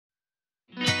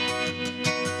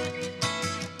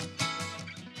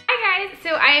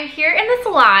I am here in the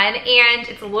salon and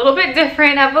it's a little bit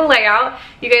different of a layout.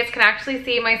 You guys can actually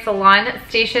see my salon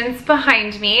stations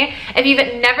behind me. If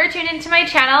you've never tuned into my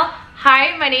channel,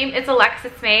 hi, my name is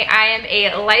alexsismae. I am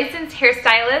a licensed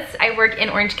hairstylist. I work in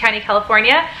Orange County,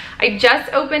 California. I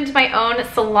just opened my own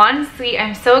salon suite.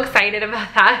 I'm so excited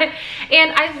about that.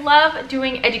 And I love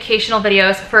doing educational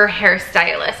videos for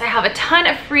hairstylists. I have a ton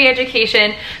of free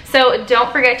education, so don't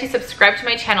forget to subscribe to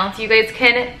my channel so you guys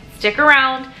can stick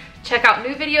around, check out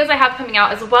new videos I have coming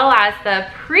out as well as the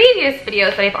previous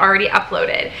videos that I've already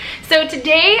uploaded. So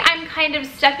today I'm kind of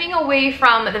stepping away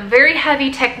from the very heavy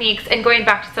techniques and going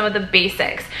back to some of the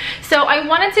basics. So I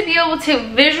wanted to be able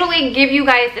to visually give you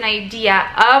guys an idea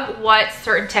of what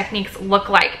certain techniques look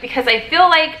like, because I feel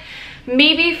like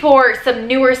maybe for some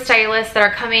newer stylists that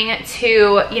are coming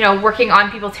to, you know, working on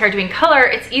people's hair doing color,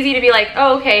 it's easy to be like,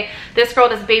 oh, okay, this girl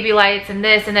does baby lights and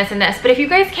this and this and this. But if you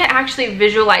guys can't actually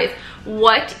visualize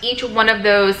what each one of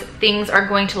those things are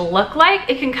going to look like,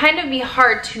 it can kind of be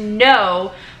hard to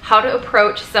know how to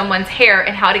approach someone's hair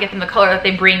and how to get them the color that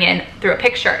they bring in through a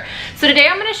picture. So today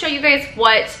I'm going to show you guys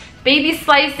what baby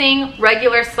slicing,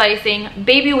 regular slicing,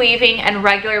 baby weaving, and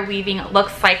regular weaving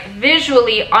looks like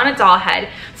visually on a doll head,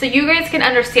 so you guys can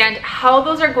understand how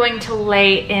those are going to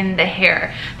lay in the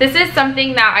hair. This is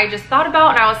something that I just thought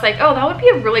about and I was like, oh, that would be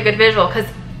a really good visual, because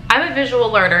I'm a visual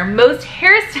learner. Most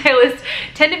hairstylists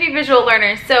tend to be visual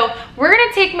learners. So we're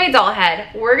gonna take my doll head,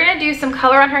 we're gonna do some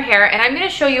color on her hair, and I'm gonna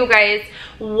show you guys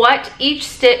what each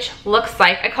stitch looks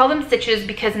like. I call them stitches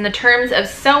because in the terms of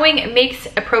sewing, it makes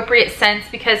appropriate sense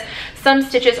because some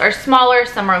stitches are smaller,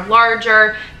 some are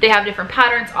larger, they have different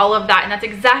patterns, all of that, and that's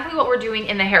exactly what we're doing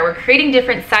in the hair. We're creating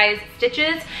different size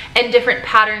stitches and different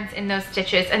patterns in those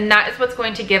stitches, and that is what's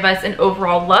going to give us an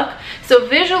overall look. So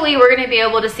visually, we're gonna be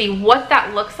able to see what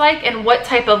that looks like and what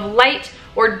type of light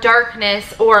or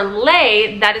darkness or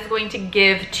lay that is going to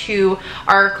give to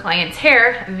our client's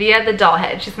hair via the doll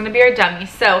head. She's gonna be our dummy.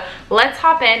 So let's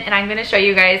hop in and I'm gonna show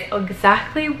you guys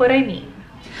exactly what I mean.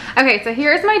 Okay, so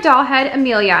here's my doll head,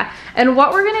 Amelia. And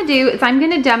what we're gonna do is I'm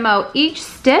gonna demo each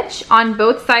stitch on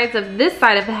both sides of this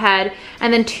side of the head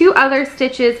and then 2 other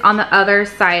stitches on the other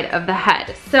side of the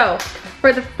head. So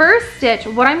for the first stitch,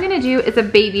 what I'm gonna do is a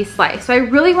baby slice. So I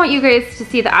really want you guys to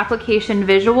see the application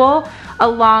visual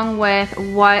along with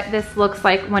what this looks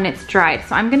like when it's dried.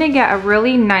 So I'm gonna get a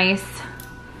really nice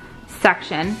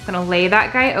section. I'm gonna lay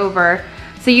that guy over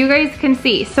so you guys can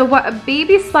see. So what a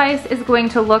baby slice is going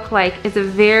to look like is a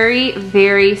very,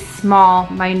 very small,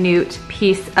 minute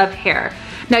piece of hair.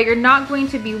 Now you're not going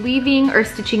to be weaving or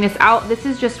stitching this out. This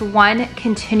is just one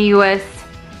continuous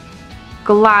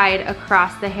glide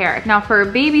across the hair. Now for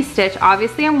a baby stitch,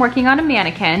 obviously I'm working on a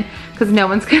mannequin because no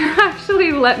one's gonna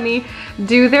actually let me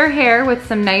do their hair with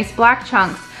some nice black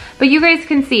chunks. But you guys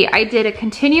can see I did a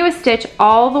continuous stitch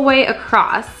all the way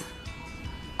across.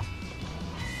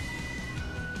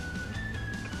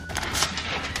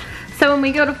 So when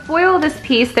we go to foil this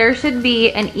piece, there should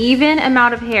be an even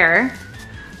amount of hair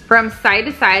from side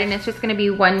to side, and it's just gonna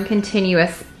be one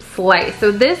continuous slice.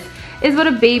 So this is what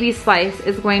a baby slice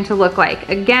is going to look like.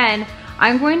 Again,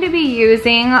 I'm going to be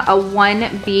using a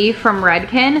 1B from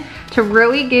Redken to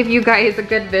really give you guys a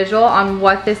good visual on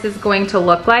what this is going to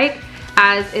look like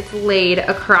as it's laid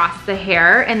across the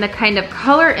hair and the kind of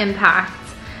color impact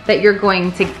that you're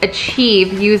going to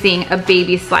achieve using a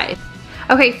baby slice.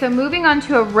 Okay, so moving on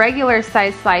to a regular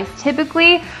size slice.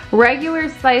 Typically, regular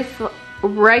size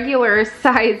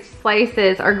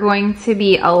slices are going to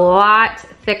be a lot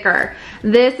thicker.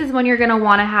 This is when you're gonna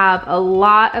wanna have a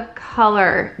lot of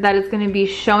color that is gonna be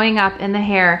showing up in the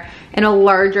hair in a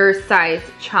larger size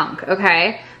chunk,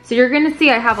 okay? So you're gonna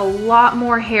see I have a lot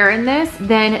more hair in this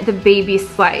than the baby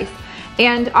slice.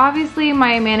 And obviously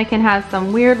my mannequin has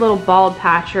some weird little bald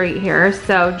patch right here,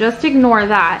 so just ignore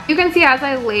that. You can see as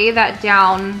I lay that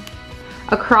down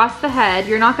across the head,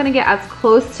 you're not gonna get as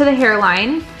close to the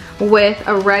hairline with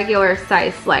a regular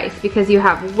size slice because you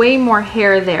have way more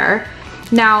hair there.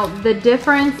 Now, the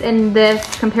difference in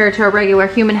this compared to a regular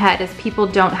human head is people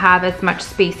don't have as much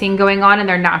spacing going on in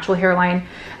their natural hairline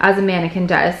as a mannequin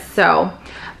does. So,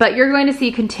 but you're going to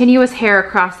see continuous hair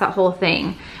across that whole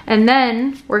thing. And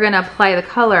then we're gonna apply the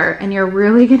color and you're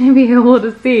really gonna be able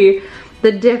to see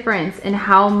the difference in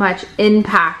how much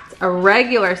impact a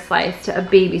regular slice to a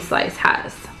baby slice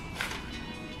has.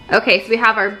 Okay, so we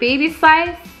have our baby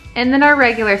slice and then our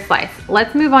regular slice.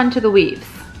 Let's move on to the weaves.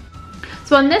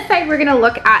 So on this side, we're gonna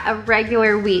look at a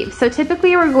regular weave. So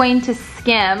typically we're going to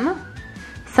skim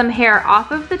some hair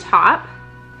off of the top,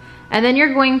 and then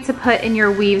you're going to put in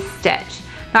your weave stitch.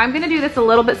 Now I'm gonna do this a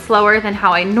little bit slower than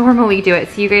how I normally do it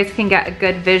so you guys can get a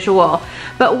good visual.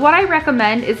 But what I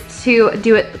recommend is to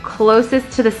do it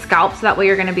closest to the scalp so that way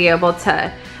you're gonna be able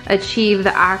to achieve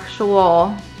the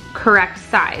actual correct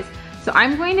size. So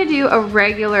I'm going to do a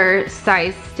regular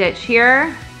size stitch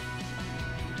here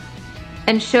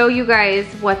and show you guys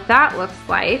what that looks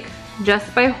like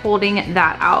just by holding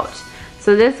that out.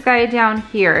 So this guy down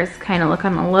here is kind of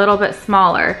looking a little bit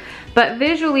smaller, but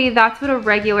visually that's what a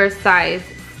regular size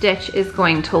stitch is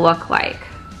going to look like.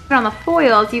 On the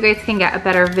foils, you guys can get a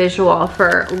better visual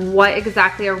for what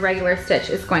exactly a regular stitch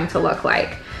is going to look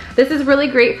like. This is really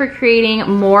great for creating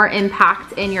more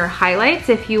impact in your highlights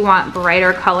if you want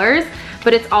brighter colors,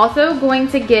 but it's also going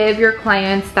to give your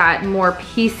clients that more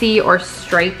piecey or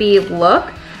stripy look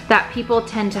that people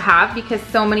tend to have because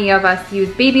so many of us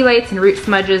use baby lights and root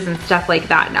smudges and stuff like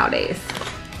that nowadays.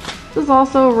 This is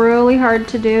also really hard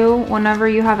to do whenever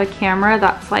you have a camera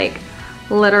that's like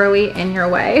literally in your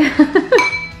way.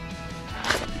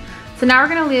 So now we're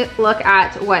gonna look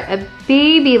at what a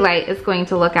baby light is going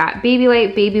to look at. Baby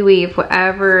light, baby weave,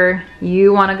 whatever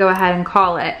you wanna go ahead and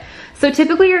call it. So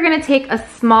typically you're gonna take a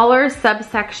smaller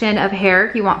subsection of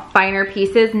hair. You want finer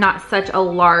pieces, not such a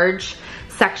large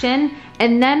section.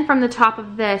 And then from the top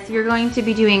of this, you're going to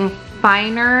be doing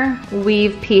finer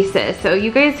weave pieces. So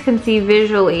you guys can see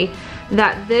visually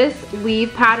that this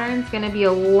weave pattern is gonna be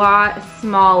a lot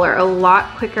smaller, a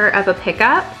lot quicker of a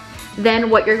pickup than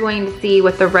what you're going to see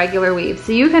with the regular weave.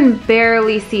 So you can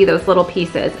barely see those little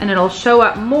pieces and it'll show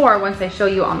up more once I show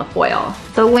you on the foil.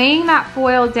 So laying that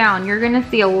foil down, you're gonna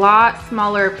see a lot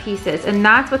smaller pieces and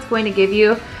that's what's going to give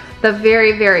you the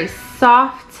very, very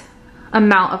soft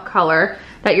amount of color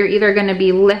that you're either gonna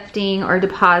be lifting or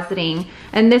depositing.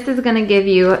 And this is gonna give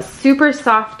you super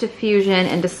soft diffusion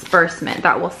and disbursement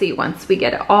that we'll see once we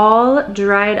get it all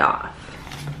dried off.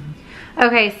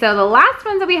 Okay, so the last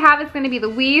ones that we have is gonna be the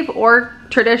weave or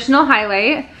traditional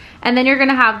highlight, and then you're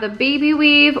gonna have the baby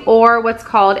weave or what's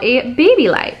called a baby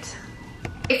light.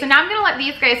 Okay, so now I'm gonna let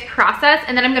these guys process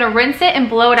and then I'm gonna rinse it and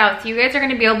blow it out so you guys are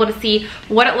gonna be able to see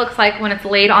what it looks like when it's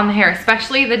laid on the hair,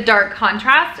 especially the dark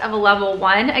contrast of a level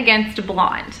 1 against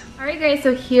blonde. All right guys,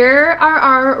 so here are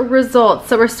our results.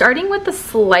 So we're starting with the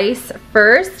slice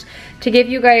first to give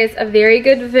you guys a very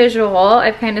good visual.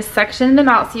 I've kind of sectioned them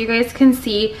out so you guys can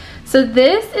see. So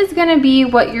this is gonna be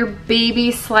what your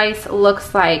baby slice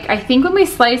looks like. I think when we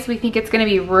slice, we think it's gonna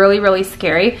be really, really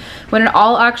scary, when in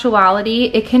all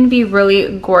actuality, it can be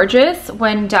really gorgeous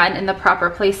when done in the proper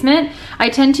placement. I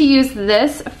tend to use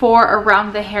this for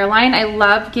around the hairline. I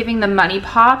love giving the money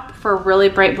pop for really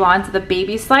bright blondes with a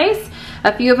baby slice.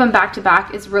 A few of them back to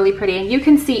back is really pretty. And you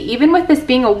can see, even with this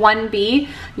being a 1B,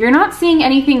 you're not seeing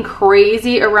anything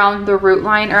crazy around the root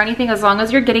line or anything as long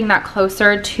as you're getting that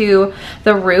closer to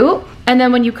the root. And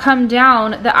then when you come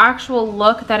down, the actual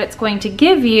look that it's going to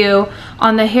give you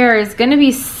on the hair is going to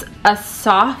be a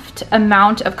soft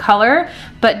amount of color,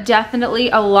 but definitely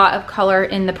a lot of color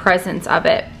in the presence of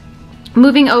it.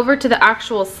 Moving over to the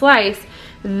actual slice,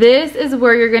 this is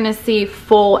where you're going to see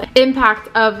full impact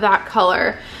of that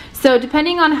color. So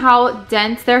depending on how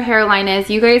dense their hairline is,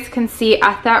 you guys can see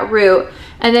at that root,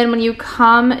 and then when you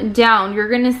come down, you're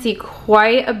gonna see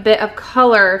quite a bit of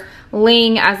color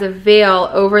laying as a veil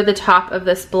over the top of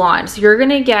this blonde. So you're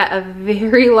gonna get a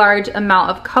very large amount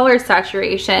of color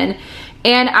saturation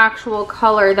and actual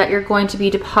color that you're going to be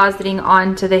depositing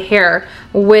onto the hair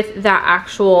with that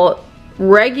actual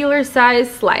regular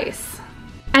size slice.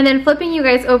 And then flipping you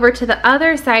guys over to the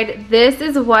other side, this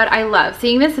is what I love.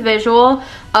 Seeing this visual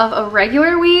of a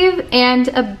regular weave and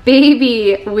a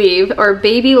baby weave or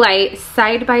baby light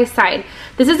side by side.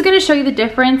 This is gonna show you the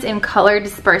difference in color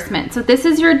disbursement. So this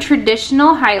is your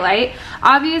traditional highlight.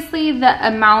 Obviously the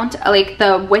amount, like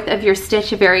the width of your stitch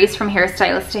varies from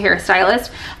hairstylist to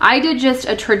hairstylist. I did just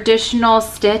a traditional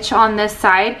stitch on this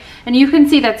side and you can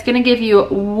see that's gonna give you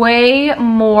way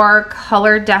more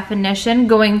color definition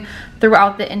going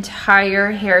throughout the entire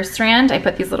hair strand. I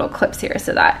put these little clips here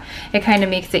so that it kind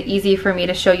of makes it easy for me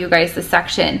to show you guys the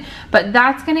section. But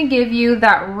that's gonna give you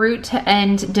that root to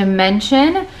end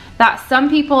dimension that some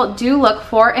people do look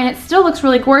for, and it still looks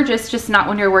really gorgeous, just not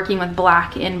when you're working with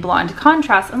black and blonde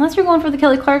contrast, unless you're going for the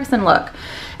Kelly Clarkson look.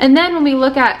 And then when we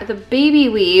look at the baby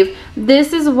weave,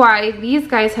 this is why these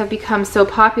guys have become so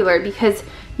popular, because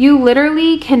you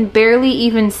literally can barely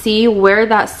even see where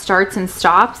that starts and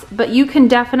stops, but you can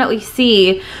definitely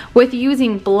see with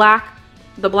using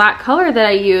the black color that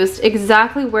I used,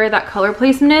 exactly where that color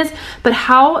placement is, but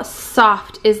how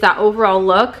soft is that overall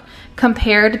look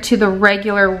compared to the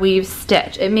regular weave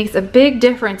stitch. It makes a big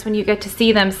difference when you get to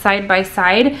see them side by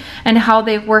side and how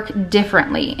they work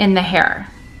differently in the hair.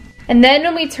 And then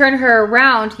when we turn her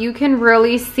around, you can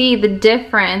really see the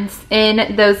difference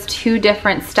in those two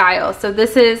different styles. So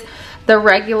this is the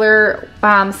regular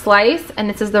slice, and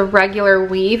this is the regular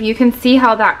weave. You can see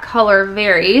how that color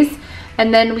varies.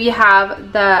 And then we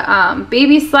have the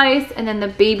baby slice and then the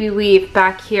baby weave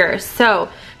back here. So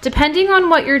depending on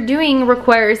what you're doing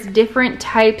requires different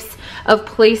types of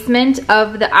placement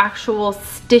of the actual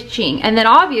stitching. And then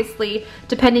obviously,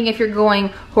 depending if you're going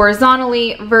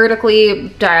horizontally, vertically,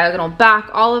 diagonal back,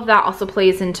 all of that also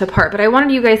plays into part. But I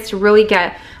wanted you guys to really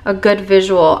get a good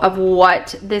visual of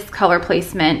what this color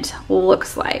placement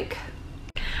looks like.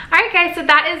 Alright guys, so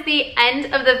that is the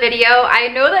end of the video. I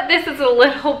know that this is a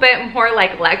little bit more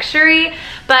like lecture-y,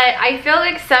 but I feel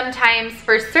like sometimes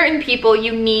for certain people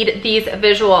you need these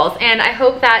visuals, and I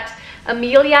hope that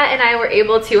Amelia and I were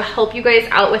able to help you guys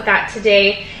out with that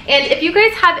today. And if you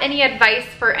guys have any advice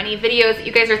for any videos that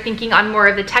you guys are thinking on more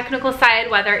of the technical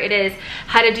side, whether it is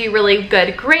how to do really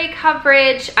good gray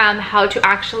coverage, how to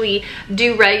actually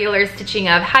do regular stitching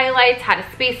of highlights, how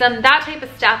to space them, that type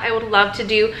of stuff, I would love to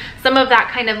do some of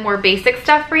that kind of more basic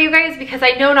stuff for you guys, because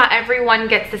I know not everyone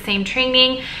gets the same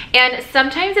training, and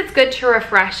sometimes it's good to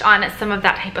refresh on some of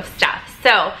that type of stuff.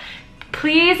 So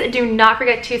please do not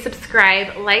forget to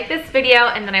subscribe, like this video,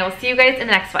 and then I will see you guys in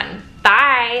the next one.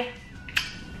 Bye!